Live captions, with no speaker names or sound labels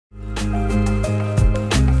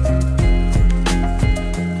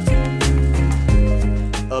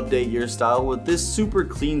update your style with this super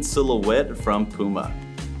clean silhouette from PUMA.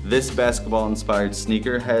 This basketball-inspired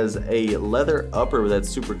sneaker has a leather upper with that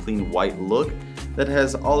super clean white look that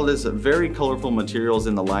has all this very colorful materials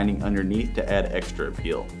in the lining underneath to add extra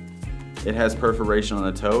appeal. It has perforation on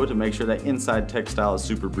the toe to make sure that inside textile is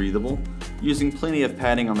super breathable, using plenty of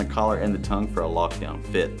padding on the collar and the tongue for a lockdown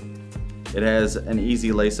fit. It has an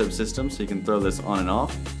easy lace-up system so you can throw this on and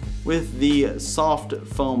off, with the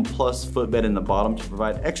SoftFoam Plus footbed in the bottom to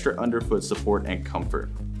provide extra underfoot support and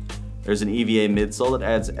comfort. There's an EVA midsole that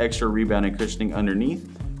adds extra rebound and cushioning underneath,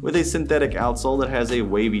 with a synthetic outsole that has a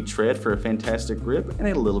wavy tread for a fantastic grip and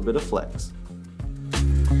a little bit of flex.